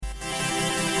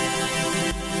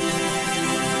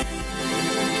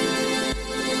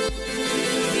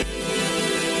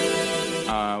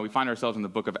find ourselves in the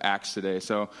book of Acts today.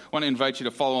 So I want to invite you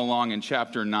to follow along in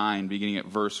chapter 9, beginning at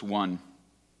verse 1.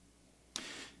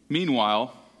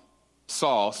 Meanwhile,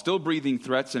 Saul, still breathing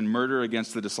threats and murder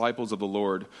against the disciples of the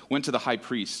Lord, went to the high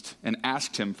priest and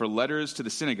asked him for letters to the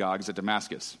synagogues at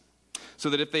Damascus, so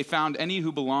that if they found any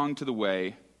who belonged to the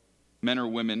way, men or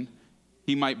women,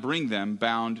 he might bring them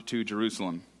bound to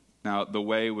Jerusalem. Now, the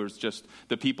way was just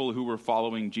the people who were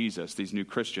following Jesus, these new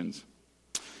Christians.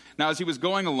 Now, as he was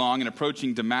going along and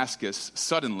approaching Damascus,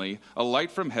 suddenly a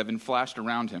light from heaven flashed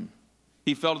around him.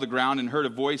 He fell to the ground and heard a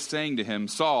voice saying to him,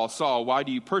 "Saul, Saul, why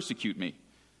do you persecute me?"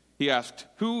 He asked,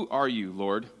 "Who are you,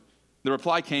 Lord?" The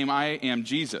reply came, "I am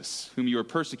Jesus, whom you are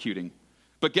persecuting.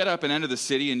 But get up and enter the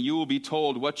city, and you will be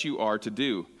told what you are to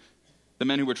do." The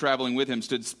men who were traveling with him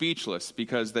stood speechless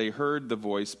because they heard the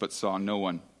voice but saw no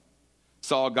one.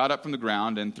 Saul got up from the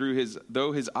ground, and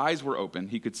though his eyes were open,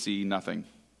 he could see nothing.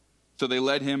 So they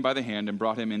led him by the hand and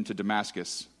brought him into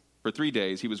Damascus. For 3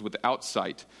 days he was without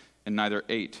sight and neither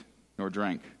ate nor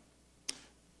drank.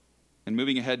 And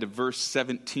moving ahead to verse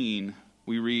 17,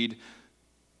 we read,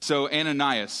 "So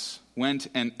Ananias went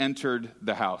and entered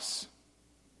the house.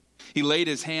 He laid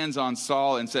his hands on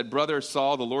Saul and said, 'Brother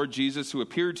Saul, the Lord Jesus, who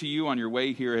appeared to you on your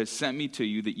way here, has sent me to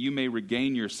you that you may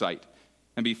regain your sight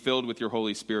and be filled with your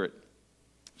Holy Spirit.'"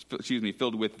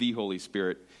 Filled with the Holy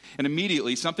Spirit. And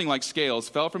immediately something like scales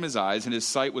fell from his eyes and his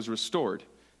sight was restored.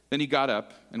 Then he got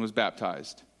up and was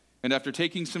baptized. And after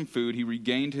taking some food, he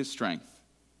regained his strength.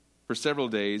 For several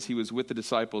days he was with the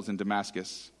disciples in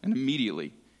Damascus. And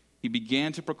immediately he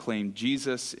began to proclaim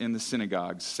Jesus in the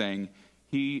synagogues, saying,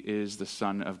 "He is the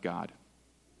Son of God."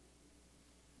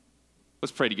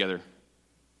 Let's pray together.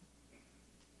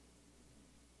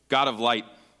 God of light,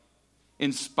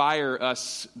 inspire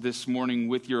us this morning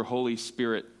with your Holy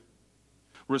Spirit.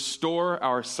 Restore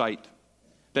our sight,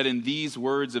 that in these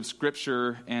words of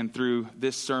Scripture and through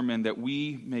this sermon that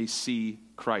we may see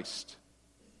Christ.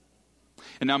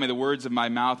 And now may the words of my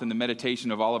mouth and the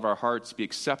meditation of all of our hearts be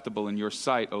acceptable in your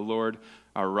sight, O Lord,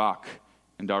 our rock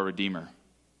and our Redeemer.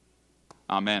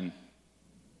 Amen.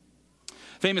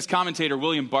 Famous commentator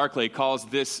William Barclay calls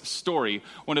this story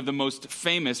one of the most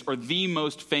famous, or the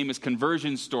most famous,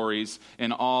 conversion stories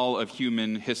in all of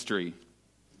human history.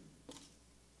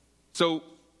 So,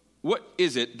 what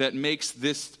is it that makes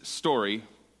this story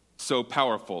so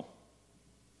powerful?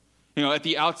 You know, at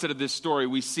the outset of this story,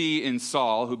 we see in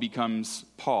Saul, who becomes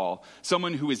Paul,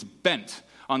 someone who is bent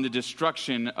on the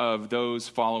destruction of those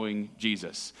following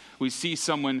Jesus. We see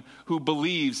someone who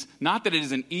believes not that it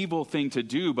is an evil thing to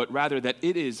do, but rather that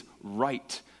it is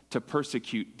right to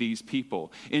persecute these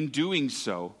people. In doing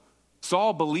so,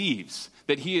 Saul believes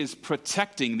that he is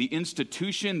protecting the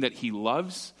institution that he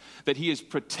loves, that he is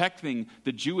protecting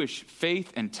the Jewish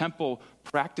faith and temple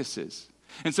practices.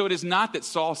 And so it is not that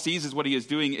Saul sees as what he is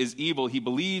doing is evil. He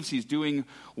believes he's doing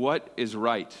what is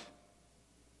right.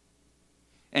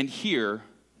 And here,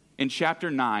 in chapter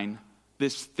 9,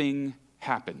 this thing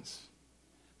happens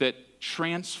that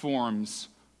transforms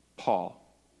Paul,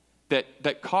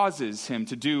 that causes him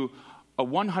to do a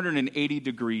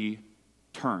 180-degree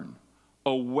turn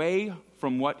away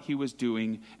from what he was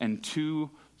doing and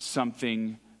to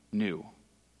something new.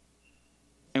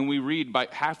 And we read by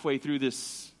halfway through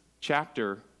this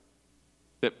chapter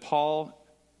that Paul,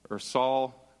 or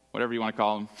Saul, whatever you want to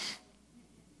call him,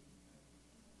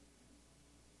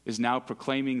 is now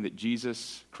proclaiming that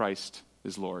Jesus Christ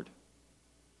is Lord.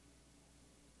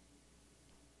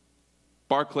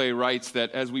 Barclay writes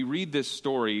that as we read this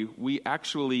story, we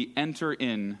actually enter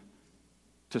in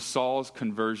to Saul's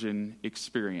conversion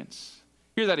experience.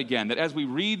 Hear that again, that as we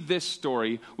read this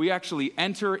story, we actually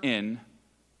enter in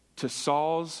to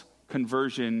Saul's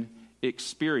conversion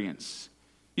experience.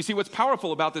 You see, what's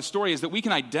powerful about this story is that we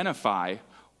can identify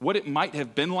what it might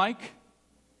have been like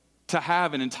to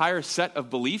have an entire set of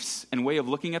beliefs and way of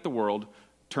looking at the world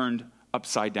turned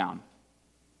upside down.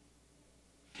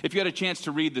 If you had a chance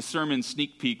to read the sermon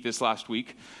sneak peek this last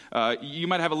week, you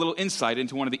might have a little insight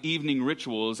into one of the evening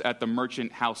rituals at the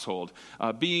Merchant household.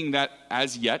 Being that,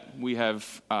 as yet, we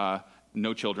have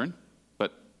no children,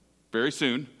 but very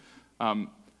soon,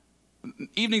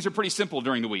 evenings are pretty simple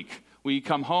during the week. We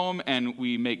come home and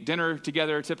we make dinner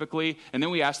together typically, and then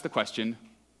we ask the question,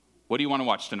 what do you want to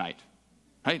watch tonight?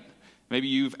 Right? Maybe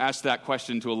you've asked that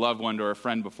question to a loved one or a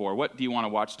friend before. What do you want to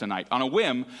watch tonight? On a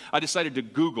whim, I decided to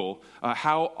Google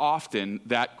how often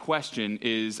that question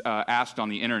is asked on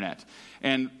the internet.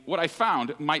 And what I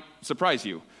found might surprise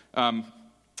you.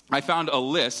 I found a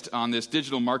list on this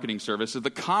digital marketing service of the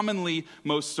commonly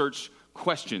most searched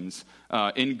questions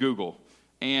in Google.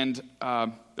 And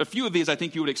a few of these I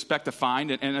think you would expect to find,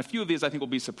 and a few of these I think will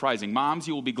be surprising. Moms,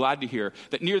 you will be glad to hear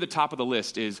that near the top of the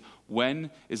list is,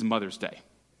 when is Mother's Day?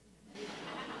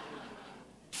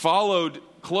 Followed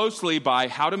closely by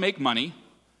how to make money,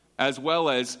 as well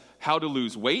as how to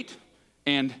lose weight,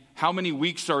 and how many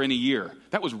weeks are in a year.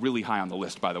 That was really high on the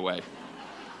list, by the way.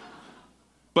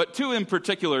 But two in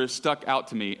particular stuck out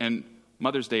to me, and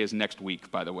Mother's Day is next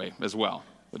week, by the way, as well.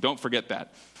 But don't forget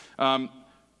that.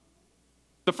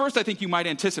 The first I think you might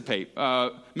anticipate,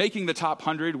 making the top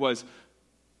 100 was,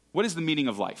 what is the meaning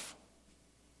of life?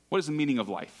 What is the meaning of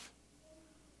life?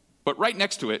 But right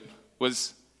next to it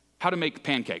was how to make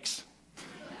pancakes.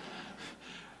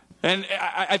 And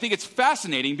I think it's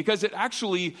fascinating because it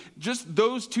actually, just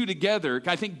those two together,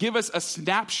 I think give us a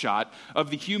snapshot of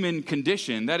the human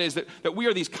condition. That is, that we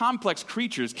are these complex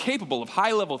creatures capable of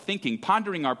high-level thinking,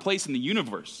 pondering our place in the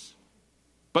universe.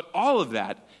 But all of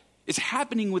that is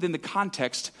happening within the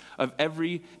context of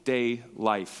everyday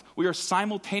life. We are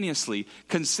simultaneously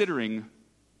considering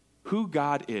who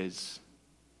God is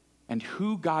and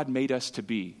who God made us to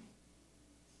be,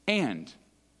 and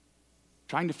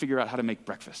trying to figure out how to make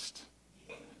breakfast.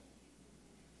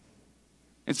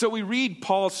 And so we read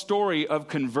Paul's story of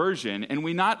conversion, and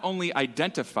we not only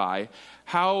identify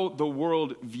how the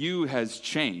world view has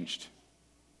changed,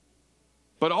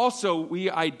 but also we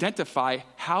identify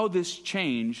how this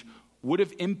change would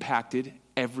have impacted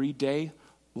everyday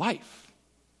life,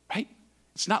 right?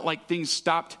 It's not like things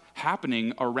stopped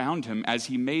happening around him as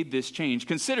he made this change.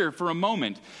 Consider for a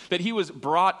moment that he was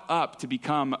brought up to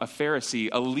become a Pharisee,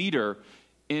 a leader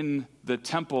in the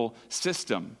temple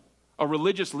system, a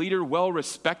religious leader well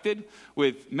respected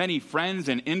with many friends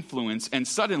and influence, and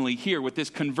suddenly here with this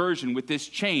conversion, with this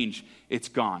change, it's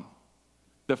gone.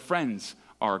 The friends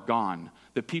are gone.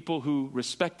 The people who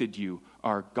respected you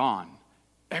are gone.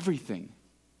 Everything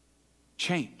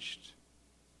changed.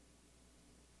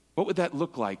 What would that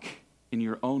look like in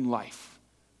your own life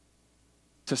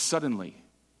to suddenly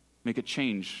make a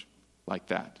change like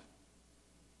that?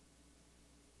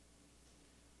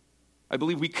 I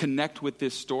believe we connect with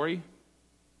this story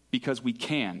because we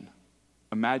can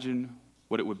imagine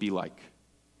what it would be like.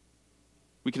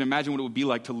 We can imagine what it would be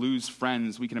like to lose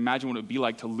friends. We can imagine what it would be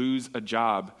like to lose a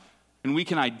job. And we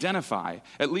can identify,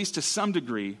 at least to some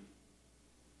degree,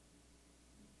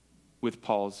 with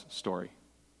Paul's story.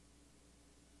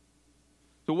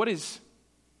 So what is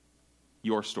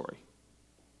your story?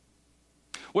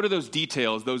 What are those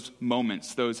details, those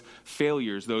moments, those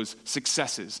failures, those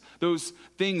successes, those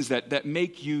things that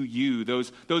make you you,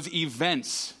 those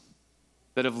events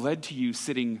that have led to you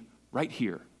sitting right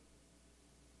here,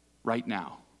 right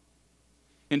now?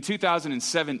 In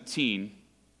 2017,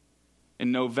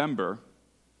 in November,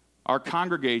 our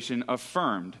congregation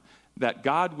affirmed that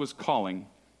God was calling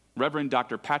Reverend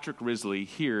Dr. Patrick Risley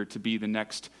here to be the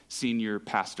next senior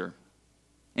pastor.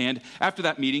 And after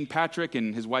that meeting, Patrick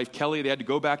and his wife Kelly, they had to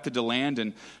go back to DeLand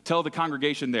and tell the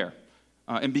congregation there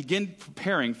and begin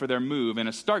preparing for their move and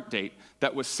a start date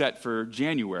that was set for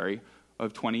January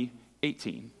of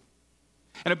 2018.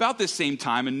 And about this same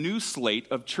time, a new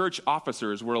slate of church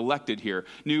officers were elected here,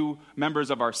 new members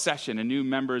of our session and new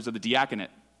members of the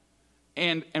diaconate.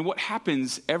 And what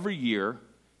happens every year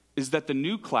is that the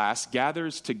new class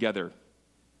gathers together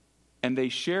and they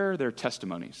share their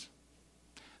testimonies.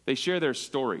 They share their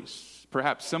stories.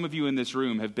 Perhaps some of you in this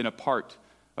room have been a part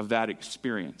of that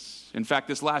experience. In fact,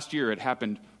 this last year it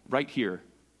happened right here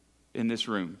in this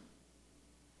room.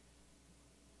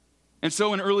 And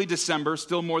so in early December,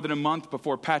 still more than a month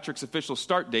before Patrick's official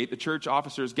start date, the church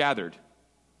officers gathered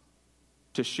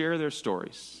to share their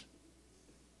stories.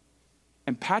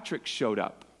 And Patrick showed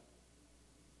up.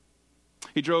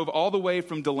 He drove all the way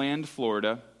from DeLand,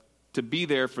 Florida, to be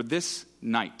there for this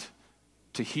night,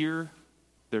 to hear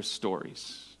their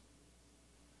stories.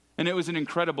 And it was an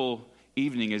incredible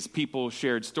evening as people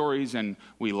shared stories and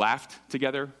we laughed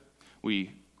together,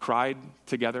 we cried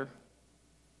together.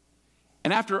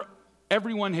 And after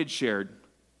everyone had shared,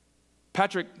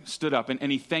 Patrick stood up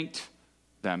and he thanked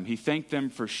them. He thanked them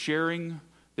for sharing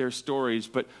their stories,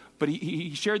 but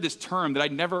he shared this term that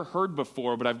I'd never heard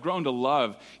before, but I've grown to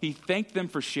love. He thanked them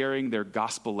for sharing their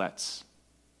gospelettes.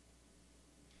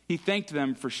 He thanked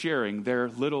them for sharing their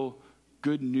little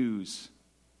good news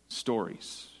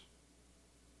stories.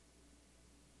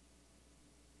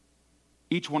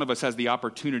 Each one of us has the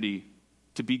opportunity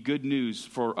to be good news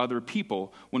for other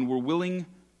people when we're willing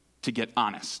to get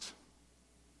honest,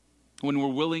 when we're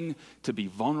willing to be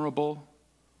vulnerable,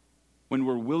 when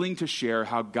we're willing to share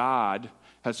how God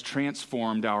has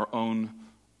transformed our own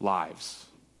lives.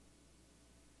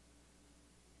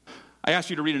 I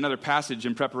asked you to read another passage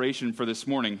in preparation for this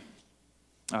morning,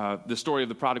 the story of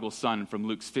the prodigal son from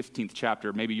Luke's 15th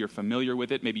chapter. Maybe you're familiar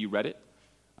with it, maybe you read it.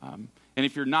 And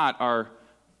if you're not, our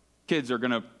kids are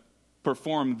going to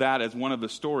perform that as one of the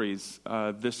stories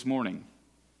this morning.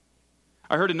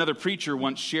 I heard another preacher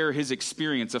once share his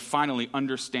experience of finally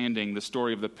understanding the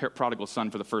story of the prodigal son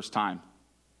for the first time.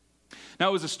 Now,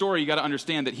 it was a story, you got to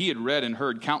understand, that he had read and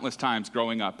heard countless times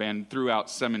growing up and throughout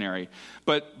seminary.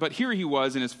 But here he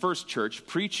was in his first church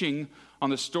preaching on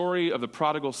the story of the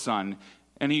prodigal son,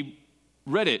 and he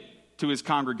read it to his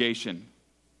congregation.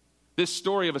 This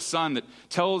story of a son that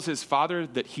tells his father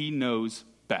that he knows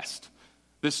best.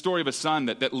 This story of a son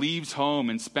that leaves home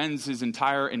and spends his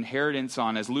entire inheritance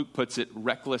on, as Luke puts it,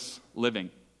 reckless living.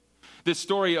 This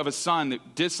story of a son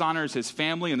that dishonors his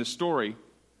family, and the story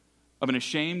of an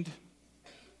ashamed,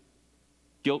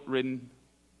 guilt-ridden,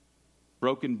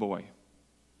 broken boy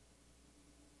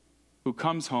who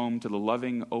comes home to the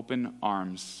loving, open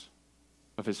arms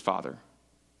of his father.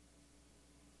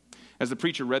 As the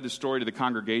preacher read the story to the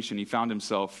congregation, he found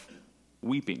himself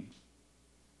weeping,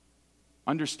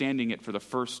 understanding it for the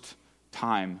first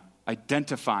time,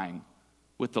 identifying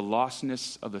with the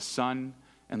lostness of the son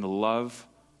and the love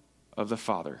of the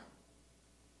father.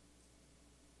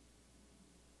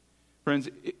 Friends,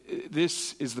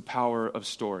 this is the power of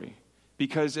story.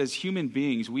 Because as human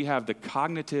beings, we have the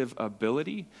cognitive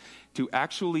ability to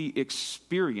actually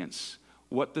experience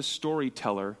what the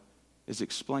storyteller is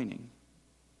explaining.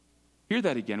 Hear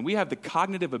that again. We have the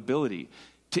cognitive ability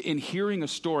to, in hearing a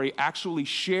story, actually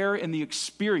share in the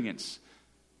experience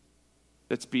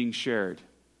that's being shared.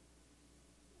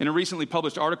 In a recently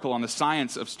published article on the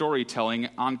science of storytelling,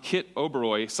 Ankit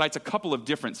Oberoi cites a couple of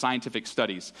different scientific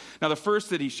studies. Now, the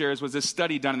first that he shares was this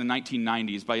study done in the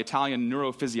 1990s by Italian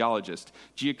neurophysiologist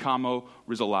Giacomo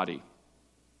Rizzolatti.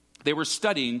 They were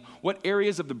studying what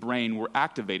areas of the brain were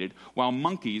activated while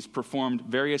monkeys performed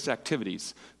various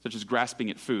activities, such as grasping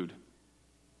at food.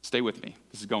 Stay with me.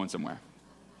 This is going somewhere.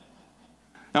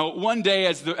 Now, one day,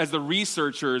 as the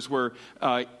researchers were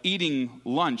eating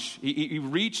lunch, he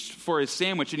reached for his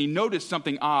sandwich and he noticed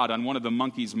something odd on one of the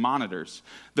monkey's monitors.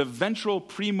 The ventral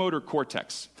premotor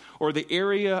cortex, or the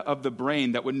area of the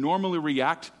brain that would normally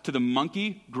react to the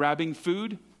monkey grabbing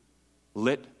food,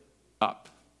 lit up.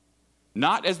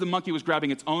 Not as the monkey was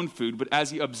grabbing its own food, but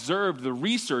as he observed the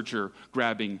researcher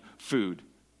grabbing food.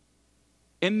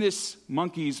 In this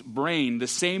monkey's brain, the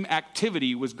same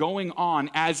activity was going on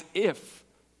as if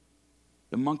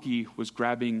the monkey was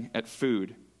grabbing at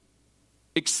food,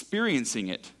 experiencing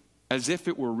it as if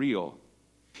it were real.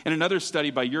 In another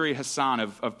study by Yuri Hassan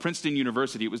of Princeton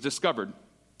University, it was discovered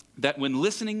that when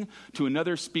listening to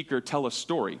another speaker tell a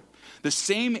story, the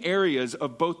same areas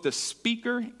of both the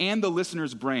speaker and the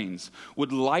listener's brains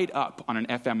would light up on an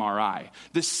fMRI.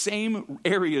 The same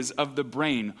areas of the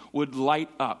brain would light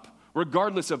up,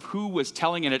 regardless of who was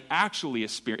telling it had actually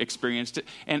experienced it,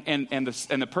 and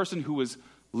the person who was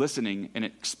listening and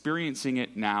experiencing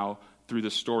it now through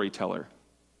the storyteller.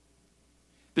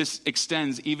 This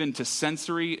extends even to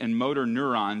sensory and motor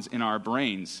neurons in our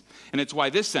brains. And it's why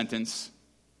this sentence,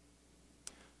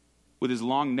 with his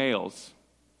long nails,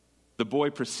 the boy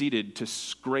proceeded to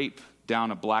scrape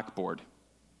down a blackboard,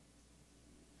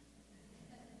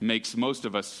 makes most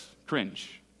of us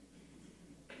cringe.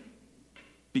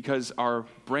 Because our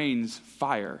brains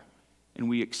fire and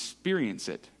we experience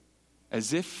it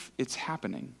as if it's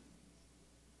happening.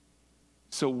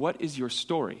 So what is your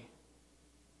story?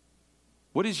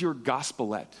 What is your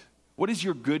gospelette? What is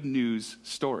your good news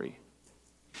story?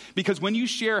 Because when you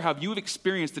share how you have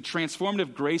experienced the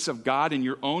transformative grace of God in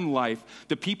your own life,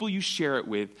 the people you share it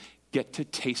with get to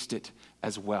taste it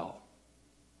as well.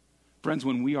 Friends,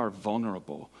 when we are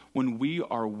vulnerable, when we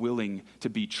are willing to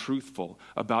be truthful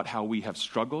about how we have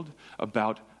struggled,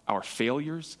 about our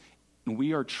failures, and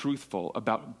we are truthful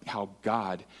about how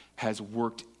God has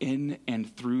worked in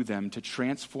and through them to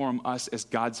transform us as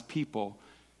God's people,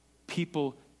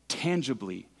 people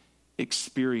tangibly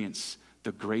experience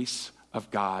the grace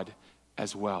of God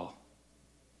as well.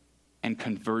 And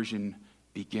conversion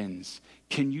begins.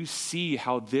 Can you see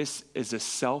how this is a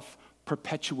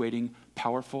self-perpetuating,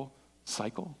 powerful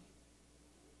cycle?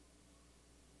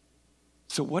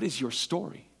 So what is your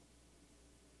story?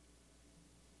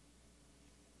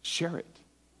 Share it.